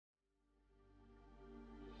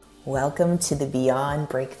Welcome to the Beyond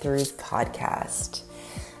Breakthroughs podcast,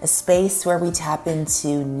 a space where we tap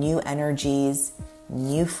into new energies,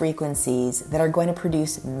 new frequencies that are going to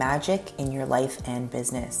produce magic in your life and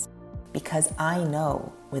business. Because I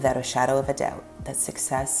know without a shadow of a doubt that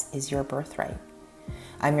success is your birthright.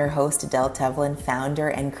 I'm your host, Adele Tevlin, founder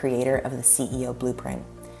and creator of the CEO Blueprint.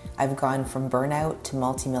 I've gone from burnout to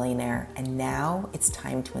multimillionaire, and now it's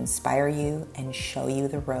time to inspire you and show you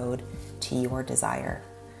the road to your desire.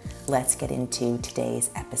 Let's get into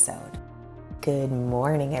today's episode. Good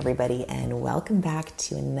morning, everybody, and welcome back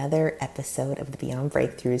to another episode of the Beyond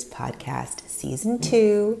Breakthroughs podcast, season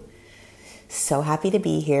 2. So happy to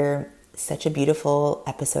be here. Such a beautiful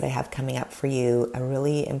episode I have coming up for you. A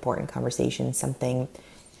really important conversation, something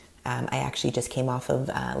I actually just came off of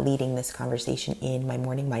leading this conversation in my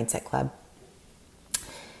morning mindset club.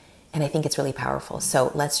 And I think it's really powerful.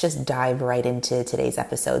 So let's just dive right into today's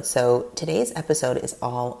episode. So today's episode is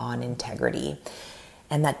all on integrity.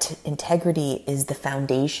 And that integrity is the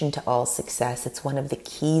foundation to all success. It's one of the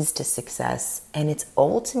keys to success. And it's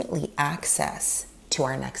ultimately access to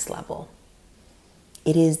our next level.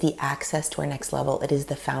 It is the access to our next level. It is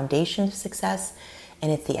the foundation of success.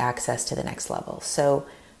 And it's the access to the next level. So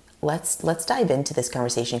let's dive into this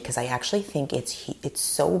conversation, because I actually think it's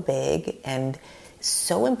so big and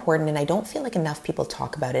so important, and I don't feel like enough people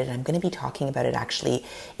talk about it. And I'm going to be talking about it actually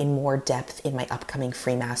in more depth in my upcoming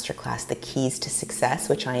free masterclass, The Keys to Success,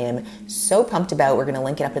 which I am so pumped about. We're going to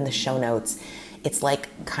link it up in the show notes. It's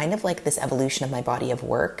like kind of like this evolution of my body of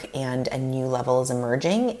work, and a new level is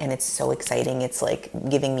emerging, and it's so exciting. It's like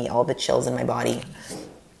giving me all the chills in my body.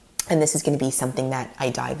 And this is going to be something that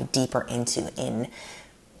I dive deeper into in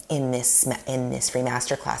this free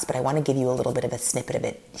masterclass, but I want to give you a little bit of a snippet of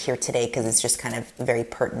it here today, because it's just kind of very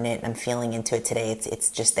pertinent. I'm feeling into it today. It's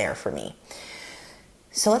just there for me.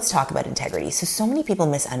 So let's talk about integrity. So many people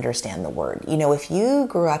misunderstand the word. You know, if you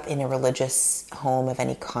grew up in a religious home of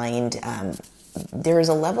any kind, there's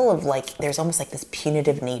a level of there's almost like this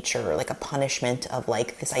punitive nature, like a punishment of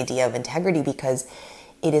like this idea of integrity, because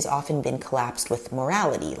it has often been collapsed with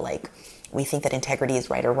morality. Like, we think that integrity is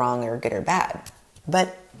right or wrong or good or bad.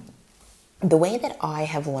 But the way that I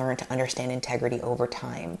have learned to understand integrity over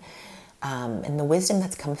time, and the wisdom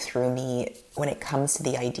that's come through me when it comes to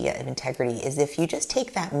the idea of integrity, is if you just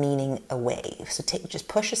take that meaning away. So just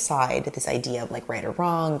push aside this idea of like right or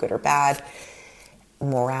wrong, good or bad,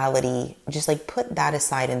 morality, just like put that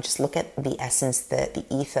aside and just look at the essence, the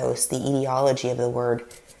ethos, the ideology of the word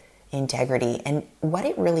integrity. And what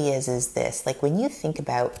it really is this, like when you think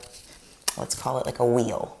about, let's call it like a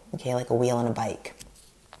wheel, okay, like a wheel on a bike.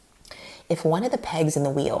 If one of the pegs in the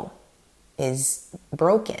wheel is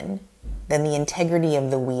broken, then the integrity of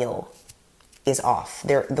the wheel is off.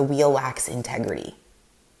 The wheel lacks integrity.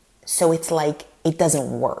 So it's like it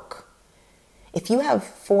doesn't work. If you have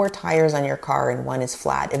 4 tires on your car and one is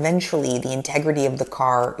flat, eventually the integrity of the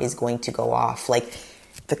car is going to go off. Like,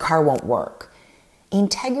 the car won't work.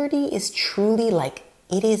 Integrity is truly like,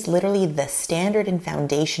 it is literally the standard and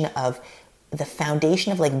foundation of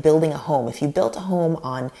like building a home. If you built a home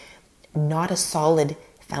on not a solid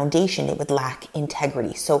foundation, it would lack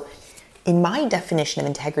integrity. So in my definition of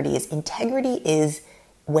integrity is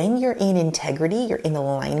when you're in integrity, you're in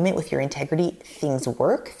alignment with your integrity, things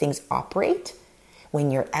work, things operate.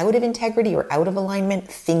 When you're out of integrity or out of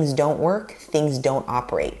alignment, things don't work, things don't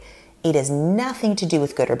operate. It has nothing to do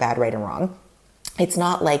with good or bad, right or wrong. It's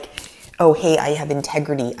not like, oh, hey, I have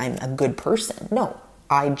integrity, I'm a good person. No.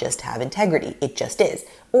 I just have integrity. It just is.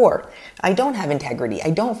 Or I don't have integrity. I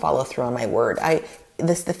don't follow through on my word.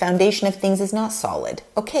 The foundation of things is not solid.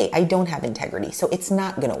 Okay, I don't have integrity, so it's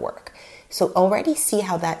not going to work. So already see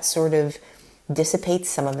how that sort of dissipates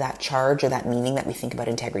some of that charge or that meaning that we think about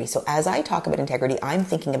integrity. So as I talk about integrity, I'm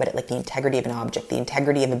thinking about it like the integrity of an object, the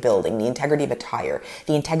integrity of a building, the integrity of a tire,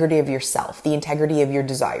 the integrity of yourself, the integrity of your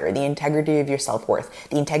desire, the integrity of your self-worth,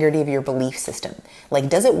 the integrity of your belief system. Like,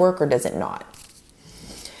 does it work or does it not?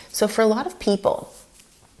 So for a lot of people,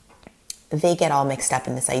 they get all mixed up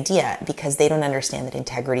in this idea because they don't understand that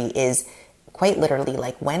integrity is quite literally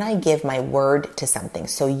like when I give my word to something.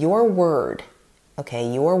 So your word, okay,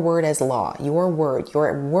 your word as law, your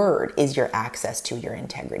word is your access to your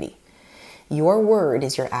integrity. Your word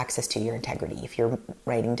is your access to your integrity. If you're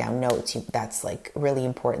writing down notes, that's like really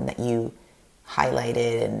important that you highlight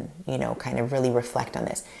it and, you know, kind of really reflect on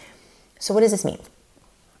this. So what does this mean?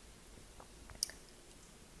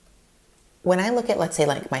 When I look at, let's say,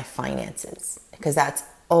 like my finances, because that's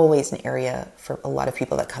always an area for a lot of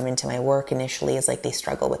people that come into my work initially, is like they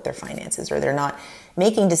struggle with their finances, or they're not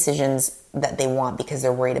making decisions that they want because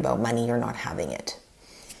they're worried about money or not having it.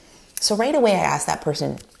 So right away I ask that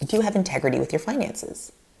person, do you have integrity with your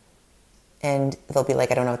finances? And they'll be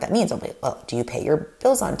like, I don't know what that means. I'll be like, well, do you pay your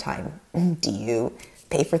bills on time? Do you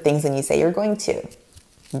pay for things when you say you're going to?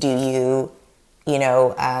 Do you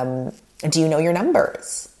know your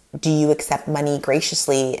numbers? Do you accept money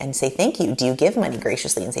graciously and say thank you? Do you give money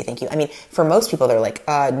graciously and say thank you? I mean, for most people, they're like,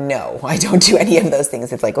 no, I don't do any of those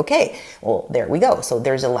things. It's like, okay, well, there we go. So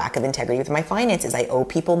there's a lack of integrity with my finances. I owe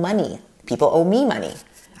people money. People owe me money.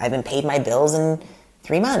 I haven't paid my bills in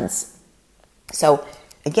 3 months. So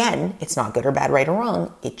again, it's not good or bad, right or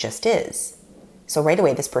wrong. It just is. So right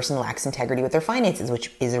away, this person lacks integrity with their finances,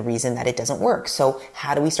 which is a reason that it doesn't work. So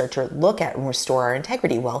how do we start to look at and restore our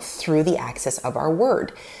integrity? Well, through the access of our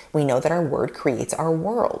word. We know that our word creates our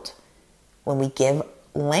world. When we give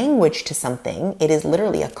language to something, it is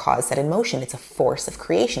literally a cause set in motion. It's a force of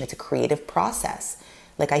creation. It's a creative process.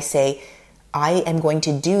 Like I say, I am going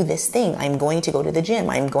to do this thing. I'm going to go to the gym.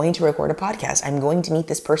 I'm going to record a podcast. I'm going to meet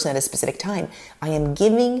this person at a specific time. I am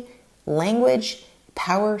giving language,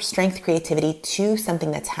 power, strength, creativity to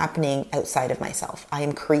something that's happening outside of myself. I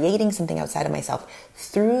am creating something outside of myself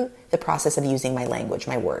through the process of using my language,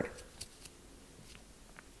 my word.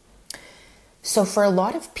 So for a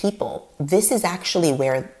lot of people, this is actually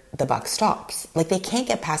where the buck stops. Like they can't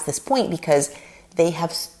get past this point because they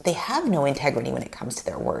have no integrity when it comes to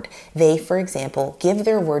their word. They, for example, give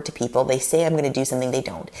their word to people. They say, I'm going to do something, they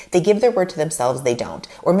don't. They give their word to themselves, they don't.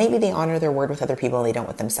 Or maybe they honor their word with other people and they don't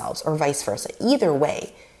with themselves, or vice versa. Either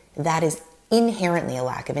way, that is inherently a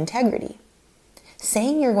lack of integrity.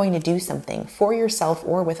 Saying you're going to do something for yourself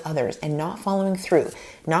or with others and not following through,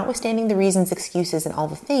 notwithstanding the reasons, excuses, and all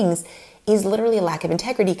the things, is literally a lack of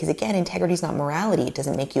integrity because, again, integrity is not morality. It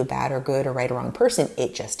doesn't make you a bad or good or right or wrong person.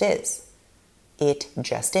 It just is. It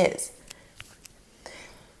just is.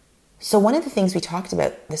 So one of the things we talked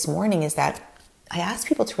about this morning is that I asked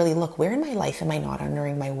people to really look, where in my life am I not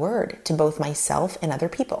honoring my word to both myself and other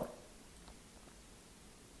people?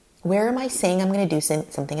 Where am I saying I'm going to do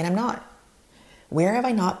something and I'm not? Where have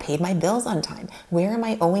I not paid my bills on time? Where am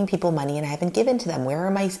I owing people money and I haven't given to them? Where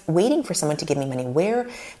am I waiting for someone to give me money? Where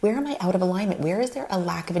am I out of alignment? Where is there a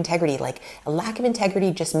lack of integrity? Like a lack of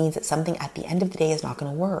integrity just means that something at the end of the day is not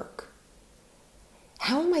going to work.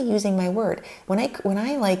 How am I using my word? When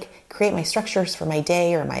I like create my structures for my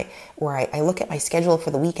day or I look at my schedule for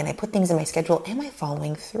the week and I put things in my schedule, am I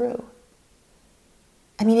following through?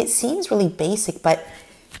 I mean, it seems really basic, but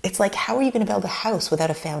it's like, how are you going to build a house without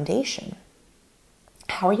a foundation?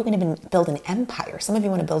 How are you going to build an empire? Some of you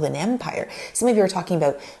want to build an empire. Some of you are talking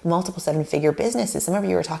about multiple 7-figure businesses. Some of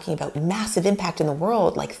you are talking about massive impact in the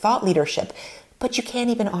world, like thought leadership, but you can't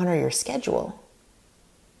even honor your schedule.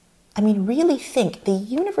 I mean, really think the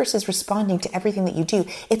universe is responding to everything that you do.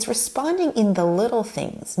 It's responding in the little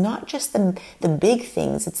things, not just the big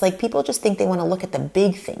things. It's like people just think they want to look at the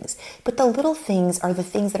big things, but the little things are the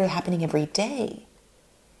things that are happening every day.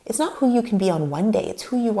 It's not who you can be on one day. It's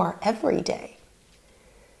who you are every day.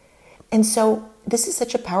 And so this is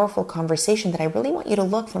such a powerful conversation that I really want you to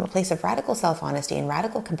look from a place of radical self-honesty and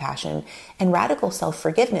radical compassion and radical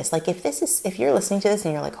self-forgiveness. Like if you're listening to this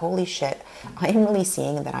and you're like, holy shit, I am really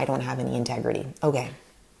seeing that I don't have any integrity. Okay.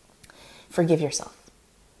 Forgive yourself.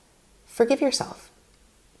 Forgive yourself.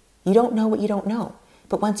 You don't know what you don't know.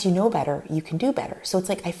 But once you know better, you can do better. So it's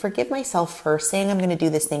like, I forgive myself for saying I'm going to do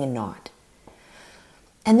this thing and not.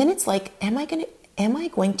 And then it's like, am I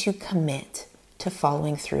going to commit to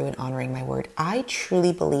following through and honoring my word? I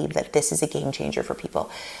truly believe that this is a game changer for people.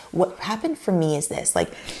 What happened for me is this,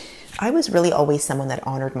 like, I was really always someone that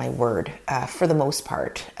honored my word for the most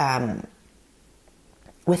part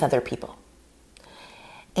with other people.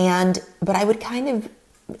 But I would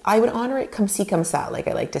honor it comme ci, comme ça, like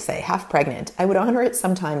I like to say, half pregnant. I would honor it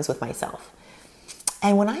sometimes with myself.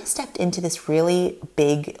 And when I stepped into this really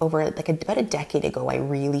big, about a decade ago, I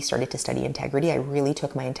really started to study integrity. I really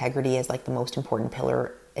took my integrity as like the most important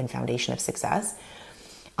pillar and foundation of success.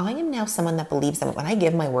 I am now someone that believes that when I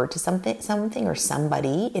give my word to something or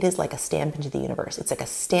somebody, it is like a stamp into the universe. It's like a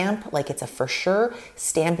stamp, like it's a for sure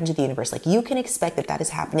stamp into the universe. Like you can expect that is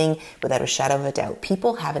happening without a shadow of a doubt.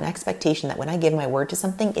 People have an expectation that when I give my word to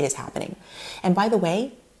something, it is happening. And by the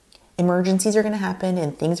way, emergencies are going to happen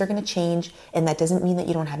and things are going to change, and that doesn't mean that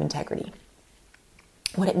you don't have integrity.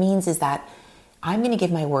 What it means is that I'm going to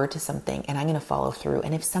give my word to something and I'm going to follow through.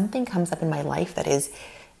 And if something comes up in my life that is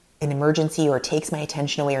an emergency or takes my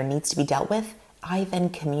attention away or needs to be dealt with, I then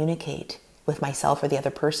communicate with myself or the other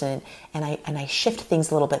person and I shift things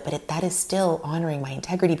a little bit, but that is still honoring my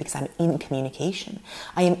integrity because I'm in communication.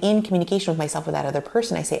 I am in communication with myself with that other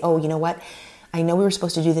person. I say, oh, you know what? I know we were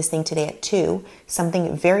supposed to do this thing today at 2.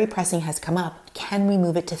 Something very pressing has come up. Can we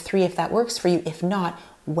move it to 3 if that works for you? If not,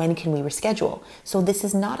 when can we reschedule? So this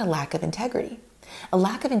is not a lack of integrity. A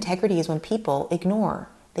lack of integrity is when people ignore.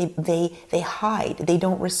 They hide. They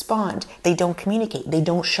don't respond. They don't communicate. They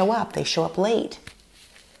don't show up. They show up late.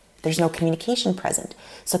 There's no communication present.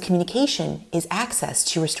 So communication is access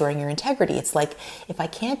to restoring your integrity. It's like, if I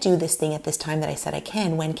can't do this thing at this time that I said I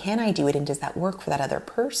can, when can I do it? And does that work for that other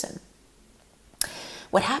person?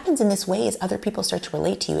 What happens in this way is other people start to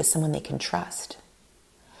relate to you as someone they can trust.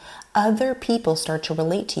 Other people start to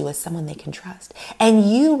relate to you as someone they can trust. And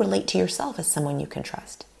you relate to yourself as someone you can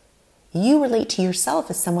trust. You relate to yourself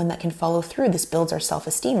as someone that can follow through. This builds our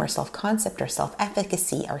self-esteem, our self-concept, our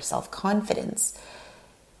self-efficacy, our self-confidence.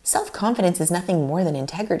 Self-confidence is nothing more than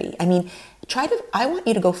integrity. I mean, I want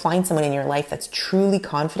you to go find someone in your life that's truly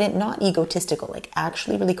confident, not egotistical, like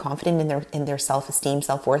actually really confident in their self-esteem,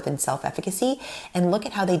 self-worth, and self-efficacy, and look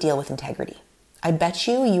at how they deal with integrity. I bet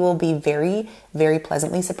you will be very, very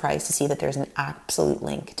pleasantly surprised to see that there's an absolute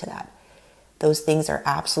link to that. Those things are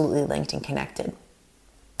absolutely linked and connected.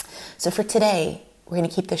 So for today, we're going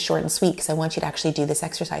to keep this short and sweet because I want you to actually do this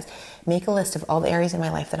exercise. Make a list of all the areas in my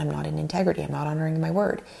life that I'm not in integrity. I'm not honoring my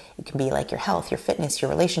word. It can be like your health, your fitness, your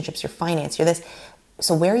relationships, your finance, your this.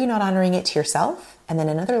 So where are you not honoring it to yourself? And then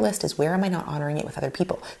another list is, where am I not honoring it with other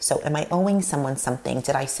people? So am I owing someone something?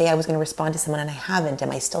 Did I say I was going to respond to someone and I haven't?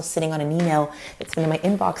 Am I still sitting on an email that's been in my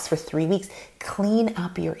inbox for 3 weeks? Clean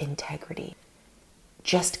up your integrity.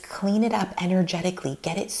 Just clean it up energetically.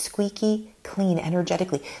 Get it squeaky clean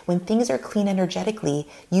energetically. When things are clean energetically,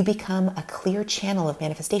 you become a clear channel of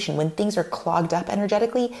manifestation. When things are clogged up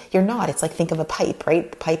energetically, you're not. It's like, think of a pipe, right?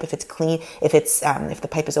 The pipe, if it's clean, if the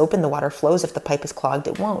pipe is open, the water flows. If the pipe is clogged,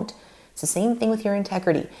 it won't. It's the same thing with your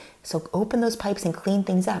integrity. So open those pipes and clean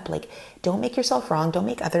things up. Like, don't make yourself wrong. Don't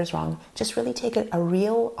make others wrong. Just really take a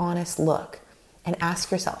real honest look and ask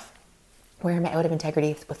yourself, where am I out of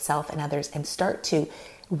integrity with self and others? And start to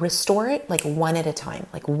restore it like one at a time,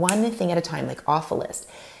 like one thing at a time, like off a list.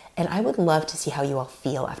 And I would love to see how you all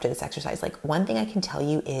feel after this exercise. Like, one thing I can tell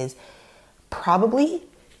you is probably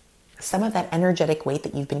some of that energetic weight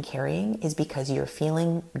that you've been carrying is because you're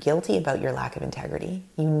feeling guilty about your lack of integrity.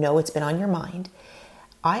 You know it's been on your mind.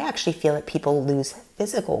 I actually feel that people lose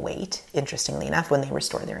physical weight, interestingly enough, when they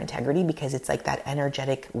restore their integrity, because it's like that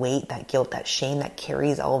energetic weight, that guilt, that shame that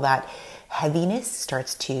carries all that heaviness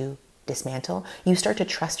starts to dismantle. You start to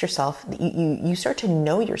trust yourself. You start to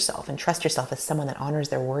know yourself and trust yourself as someone that honors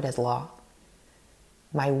their word as law.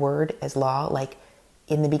 My word as law, like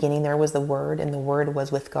in the beginning there was the Word, and the Word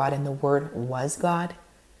was with God, and the Word was God.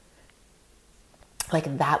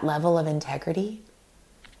 Like that level of integrity.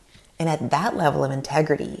 And at that level of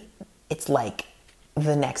integrity, it's like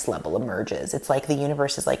the next level emerges. It's like the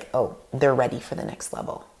universe is like, oh, they're ready for the next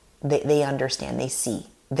level. They understand, they see.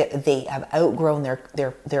 They have outgrown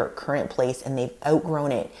their current place, and they've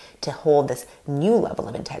outgrown it to hold this new level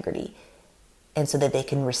of integrity, and so that they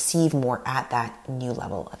can receive more at that new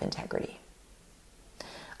level of integrity.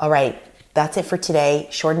 All right, that's it for today.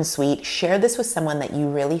 Short and sweet. Share this with someone that you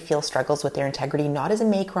really feel struggles with their integrity, not as a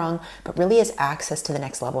make wrong, but really as access to the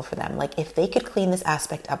next level for them. Like, if they could clean this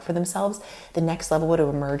aspect up for themselves, the next level would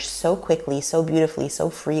emerge so quickly, so beautifully, so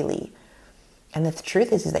freely. And the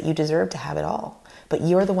truth is that you deserve to have it all. But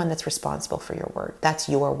you're the one that's responsible for your word. That's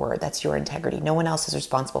your word. That's your integrity. No one else is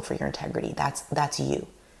responsible for your integrity. That's you.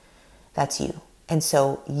 That's you. And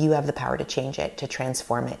so you have the power to change it, to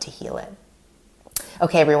transform it, to heal it.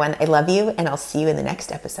 Okay, everyone, I love you, and I'll see you in the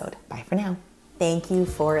next episode. Bye for now. Thank you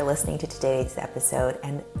for listening to today's episode.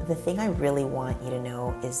 And the thing I really want you to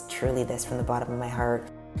know is truly this from the bottom of my heart.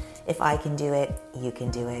 If I can do it, you can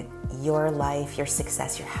do it. Your life, your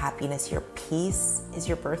success, your happiness, your peace is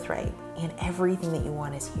your birthright, and everything that you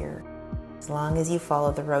want is here. As long as you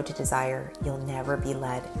follow the road to desire, you'll never be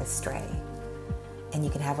led astray, and you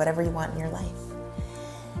can have whatever you want in your life.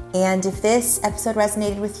 And if this episode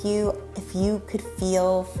resonated with you, if you could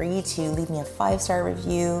feel free to leave me a 5-star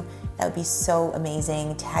review, that would be so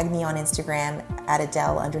amazing. Tag me on Instagram at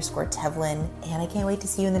Adele_Tevlin, and I can't wait to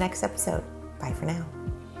see you in the next episode. Bye for now.